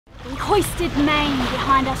hoisted main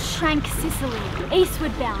behind us shrank Sicily,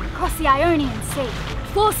 eastward bound across the Ionian Sea.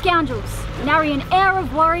 4 scoundrels, narry an air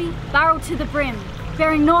of worry, barrel to the brim,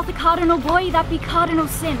 bearing north a cardinal buoy, that be cardinal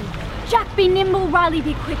sin. Jack be nimble, Riley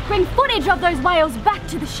be quick, bring footage of those whales back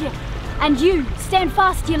to the ship. And you, stand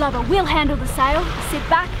fast, dear lover, we'll handle the sail. Sit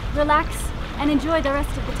back, relax, and enjoy the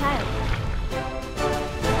rest of the tale.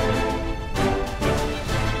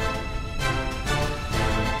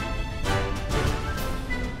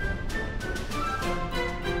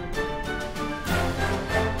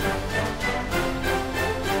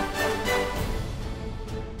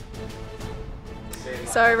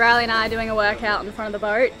 So Riley and I are doing a workout in front of the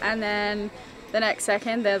boat, and then the next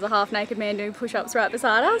second there's a half-naked man doing push-ups right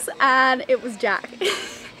beside us, and it was Jack.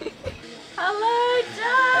 Hello,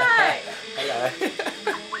 Jack! Hello.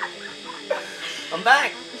 I'm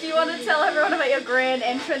back! Do you want to tell everyone about your grand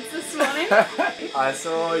entrance this morning? I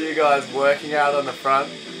saw you guys working out on the front,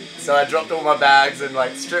 so I dropped all my bags and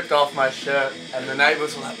like stripped off my shirt, and the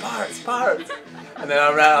neighbours were like, "Pirates, pirates!" And then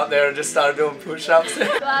I ran out there and just started doing push-ups.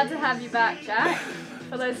 Glad to have you back, Jack.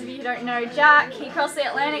 For those of you who don't know Jack, he crossed the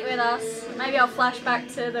Atlantic with us. Maybe I'll flash back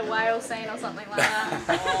to the whale scene or something like that.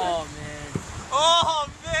 Oh man. Oh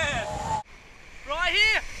man! Right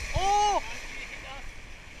here! Oh!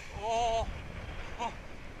 Oh! Oh!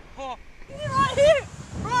 Oh! Right here!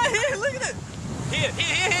 Right here! Look at it! Here!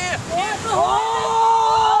 Here! Here! Oh!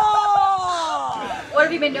 What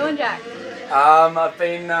have you been doing, Jack? I've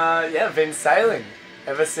been been sailing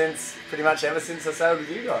pretty much ever since I sailed with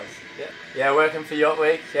you guys. Yeah, working for Yacht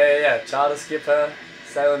Week. Yeah. Charter skipper,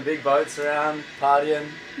 sailing big boats around, partying.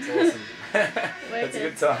 It's awesome. It's a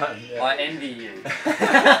good time. Yeah. I envy you.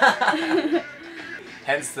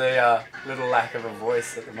 Hence the little lack of a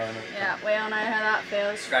voice at the moment. Yeah, we all know how that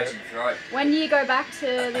feels. Scratching your throat. When do you go back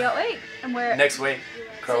to the Yacht Week? And where? Next week,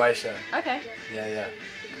 Croatia. Okay. Yeah.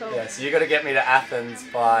 Cool. Yeah, so you got to get me to Athens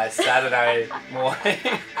by Saturday morning.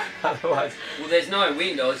 Otherwise. Well, there's no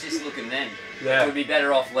wind. I was just looking then. Yeah. We'd be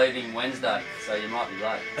better off leaving Wednesday, so you might be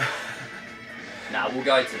late. Nah, we'll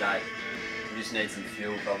go today. We just need some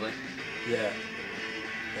fuel, probably. Yeah.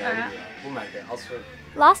 Alright. We'll make it. I'll swim.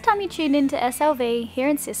 Last time you tuned in to SLV here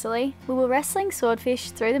in Sicily, we were wrestling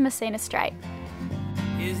swordfish through the Messina Strait.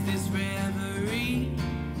 Is this reverie?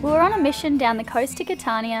 We were on a mission down the coast to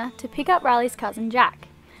Catania to pick up Riley's cousin Jack.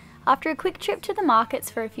 After a quick trip to the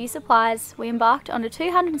markets for a few supplies, we embarked on a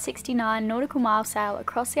 269 nautical mile sail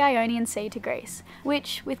across the Ionian Sea to Greece,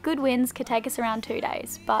 which, with good winds, could take us around 2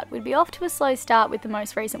 days, but we'd be off to a slow start with the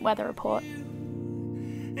most recent weather report.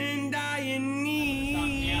 And I in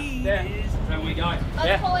need. There. So we go.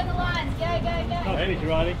 Let's pull in the lines. Go, go, go. Hey,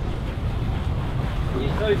 Riley. You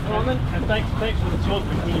too, Simon. And thanks for the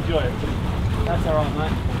swordfish. We enjoy it. That's alright,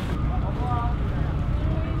 mate.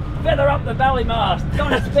 Feather up the belly mast.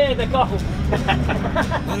 Don't spare the cockle.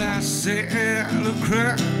 Well, I sail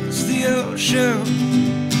across the ocean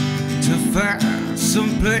to find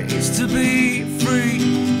some place to be free.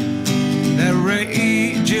 That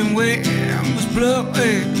raging wind was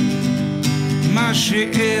blowing my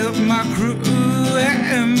ship, my crew,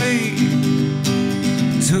 and me.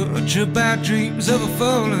 Tortured by dreams of a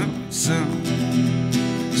fallen sun.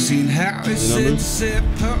 Seen how it sets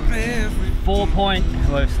upon every 4 point,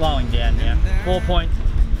 we're slowing down now.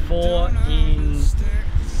 4.4 in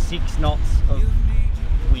 6 knots of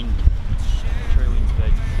wind, true wind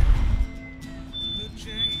speed.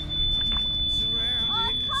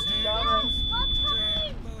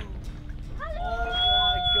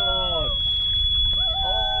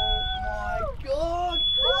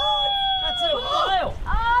 That's a whale.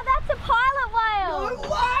 Oh, that's a pilot whale! No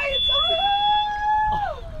way. It's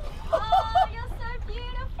Oh, you're so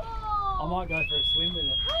beautiful! I might go for a swim with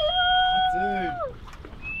it. Hello!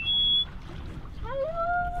 Hello!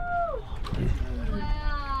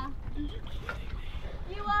 Wow.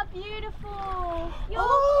 You are beautiful! You're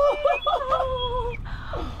beautiful!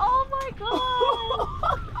 Oh my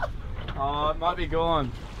god! Oh, it might be gone.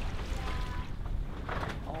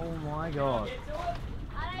 Oh my god.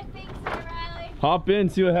 I don't think so, Riley. Hop in,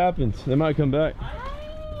 see what happens. They might come back. Hi.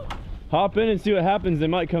 Hop in and see what happens. They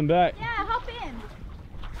might come back. Yeah, hop in.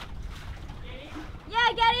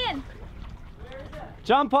 Yeah, get in.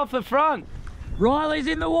 Jump off the front. Riley's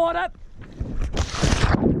in the water.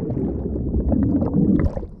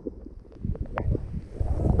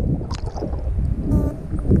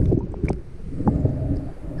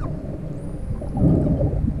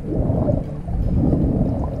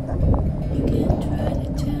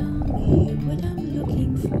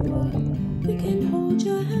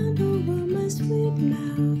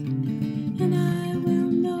 And I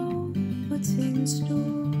will know what's in store.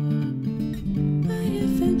 My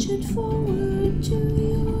adventure ventured forward to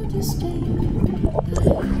your disdain.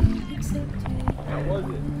 How was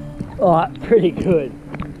it? Oh, pretty good.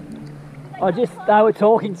 They were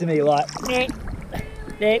talking to me like, nip,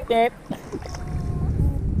 nip, nip.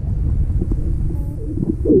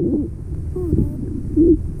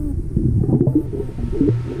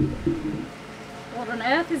 What on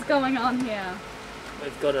earth is going on here?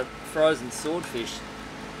 We've got a frozen swordfish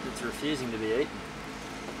that's refusing to be eaten.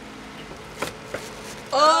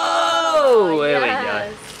 Oh, there we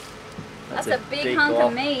go. That's a big hunk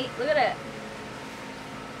of meat. Look at it.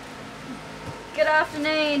 Good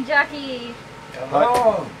afternoon, Jackie.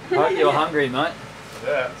 Hello. Hope you're hungry, mate.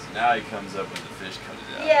 Yeah. So now he comes up when the fish comes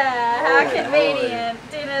out. Yeah, how convenient.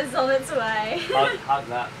 Dinner's on its way. Hug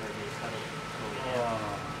that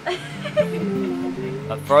for me.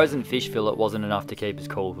 A frozen fish fillet wasn't enough to keep us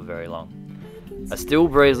cool for very long. A still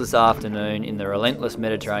breezeless afternoon in the relentless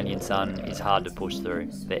Mediterranean sun is hard to push through.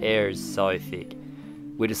 The air is so thick.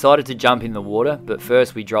 We decided to jump in the water, but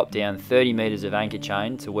first we dropped down 30 metres of anchor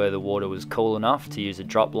chain to where the water was cool enough to use a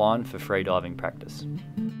drop line for free diving practice. I'm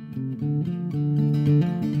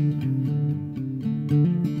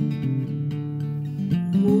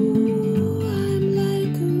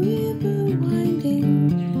like a river winding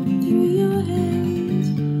through your hands.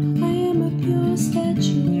 I am a pure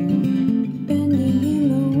statue bending in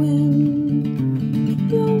the wind.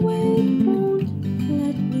 Your weight won't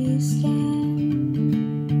let me stand.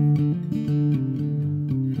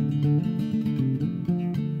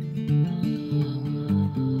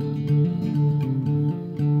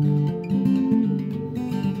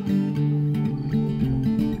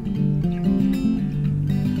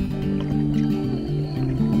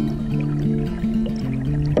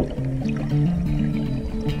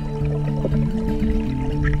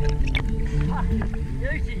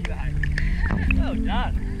 Well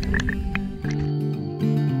done.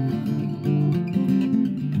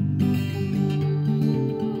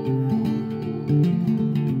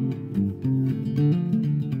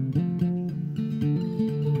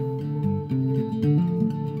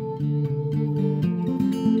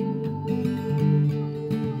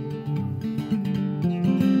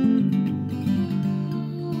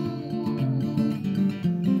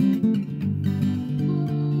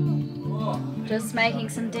 Just making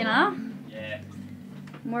some dinner. Yeah.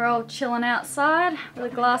 We're all chilling outside with a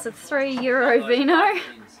glass of €3 vino.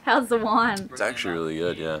 How's the wine? It's actually really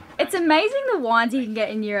good, yeah. It's amazing the wines you can get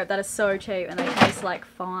in Europe that are so cheap and they taste like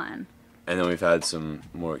fine. And then we've had some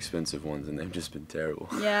more expensive ones and they've just been terrible.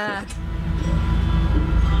 Yeah.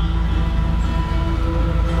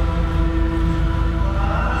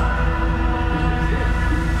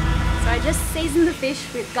 So I just seasoned the fish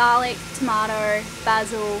with garlic, tomato,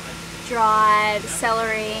 basil, dried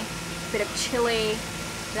celery, a bit of chili.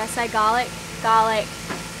 Did I say garlic? Garlic.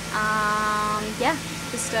 Yeah,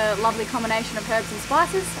 just a lovely combination of herbs and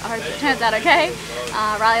spices. I hope it turns out okay.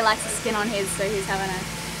 Riley likes the skin on his, so he's having I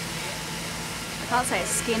can't say a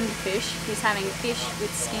skinned fish, he's having fish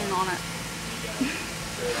with skin on it.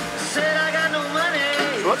 Said I got no money.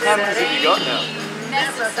 What cameras have you got now?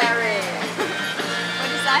 Necessary.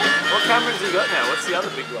 What'd you say? What cameras have you got now? What's the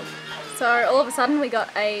other big one? So all of a sudden we got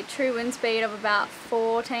a true wind speed of about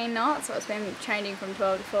 14 knots, so it's been changing from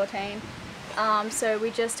 12 to 14. So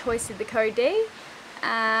we just hoisted the code D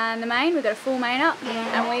and the main, we've got a full main up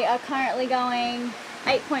and we are currently going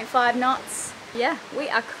 8.5 knots. Yeah, we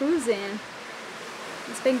are cruising.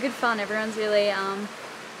 It's been good fun, everyone's really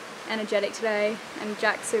energetic today and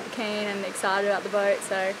Jack's super keen and excited about the boat,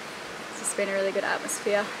 so it's just been a really good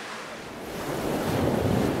atmosphere.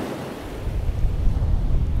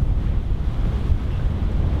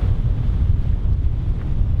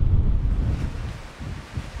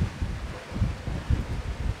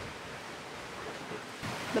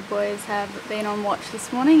 The boys have been on watch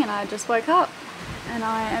this morning and I just woke up and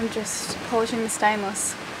I am just polishing the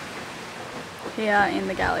stainless here in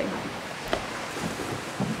the galley. Look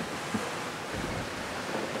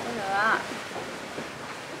at that.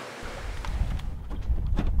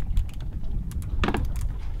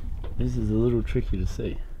 This is a little tricky to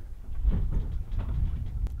see. I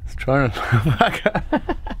was trying to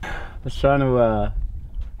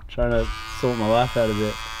sort my life out a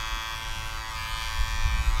bit.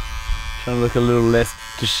 Trying to look a little less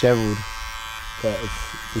dishevelled, but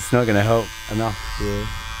it's not going to help enough, really.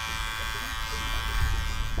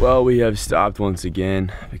 Well, we have stopped once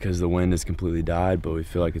again because the wind has completely died, but we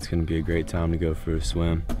feel like it's going to be a great time to go for a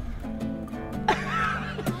swim.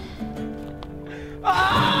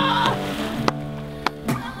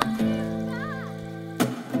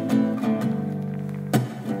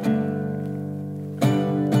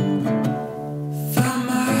 Found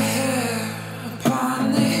my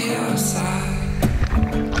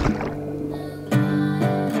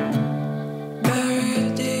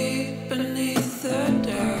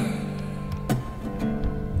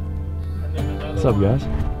What's up, guys?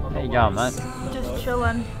 How you going, mate? Just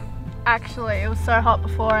chilling. Actually, it was so hot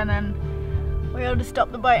before, and then we all just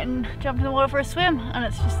stopped the boat and jumped in the water for a swim, and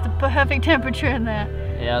it's just the perfect temperature in there.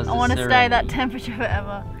 Yeah, I want to stay that temperature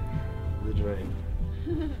forever. The dream.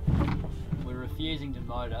 We're refusing to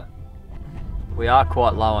motor. We are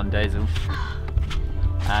quite low on diesel,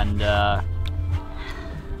 and I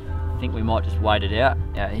think we might just wait it out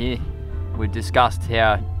here. We've discussed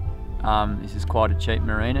how this is quite a cheap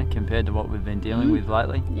marina compared to what we've been dealing with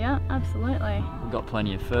lately. Yeah, absolutely. We've got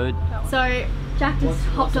plenty of food. So Jack just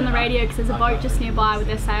hopped on the radio because there's a boat just nearby with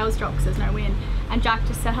their sails dropped because there's no wind. And Jack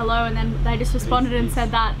just said hello, and then they just responded and said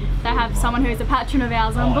that they have someone who's a patron of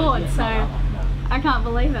ours on board. So I can't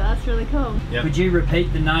believe it, that's really cool. Yep. Could you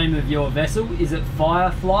repeat the name of your vessel? Is it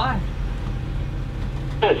Firefly?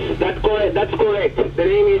 Yes, that's correct. The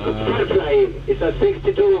name is Firefly. It's a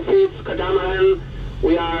 62 feet catamaran.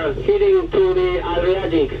 We are heading to the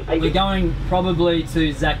Adriatic. We're going probably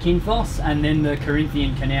to Zakynthos and then the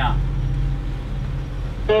Corinthian Canal.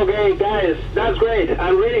 Okay, guys, that's great.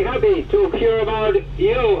 I'm really happy to hear about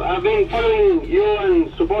you. I've been following you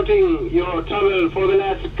and supporting your travel for the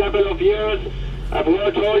last couple of years. I've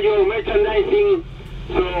got all your merchandising,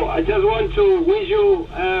 so I just want to wish you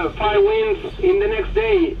 5 wins in the next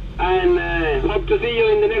day, and hope to see you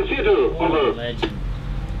in the next future. Over. Legend.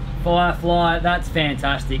 Firefly, that's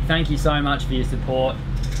fantastic. Thank you so much for your support,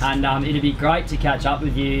 and it'd be great to catch up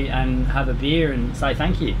with you and have a beer and say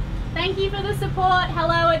thank you. Thank you for the support.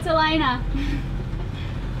 Hello, it's Elayna.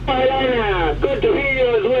 Elayna, good to hear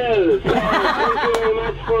you as well. So, thank you very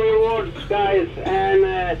much for your words, guys, and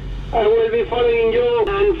I will be following you,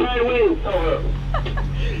 and 5 wins.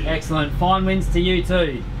 Over. Excellent. Fine wins to you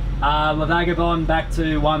too. La Vagabonde back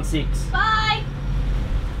to 1-6. Bye!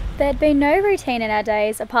 There'd been no routine in our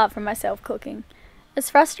days apart from myself cooking.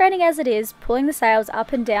 As frustrating as it is, pulling the sails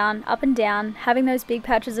up and down, having those big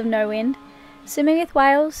patches of no wind, swimming with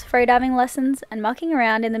whales, freediving lessons, and mucking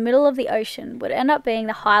around in the middle of the ocean would end up being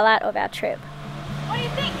the highlight of our trip. What do you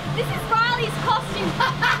think? This is Riley's costume.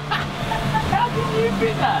 How did you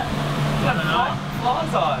fit that?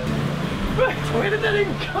 Fly's eyes. Where did that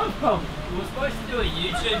even come from? We were supposed to do a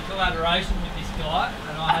YouTube collaboration with this guy,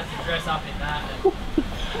 and I had to dress up in that. And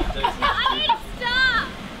do some I need to stop.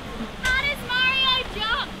 How does Mario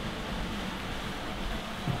jump?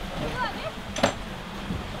 You like this?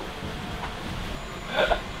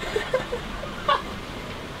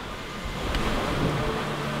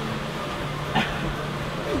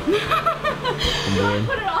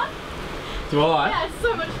 Put it on. Do I? Yeah, it's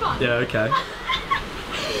so much fun. Yeah, okay.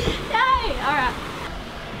 Yay! Alright.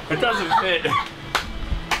 It doesn't fit.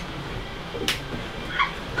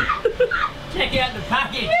 check out the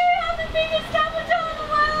package. You have the biggest temperature in the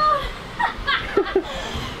world.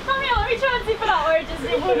 Come here, let me try and zip it up where it just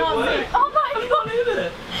will not zip. Oh my god! What is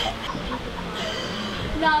it?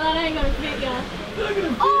 No, that ain't gonna fit you.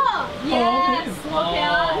 Oh! Yes! Look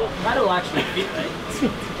out! That'll actually fit me.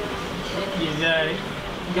 You know,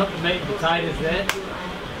 you got the meat and potatoes there.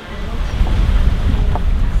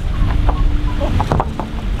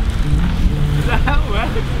 Is that how it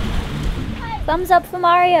works? Thumbs up for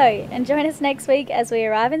Mario, and join us next week as we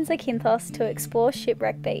arrive in Zakynthos to explore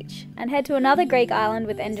Shipwreck Beach and head to another Greek island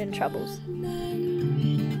with engine troubles.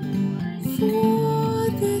 For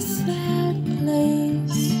this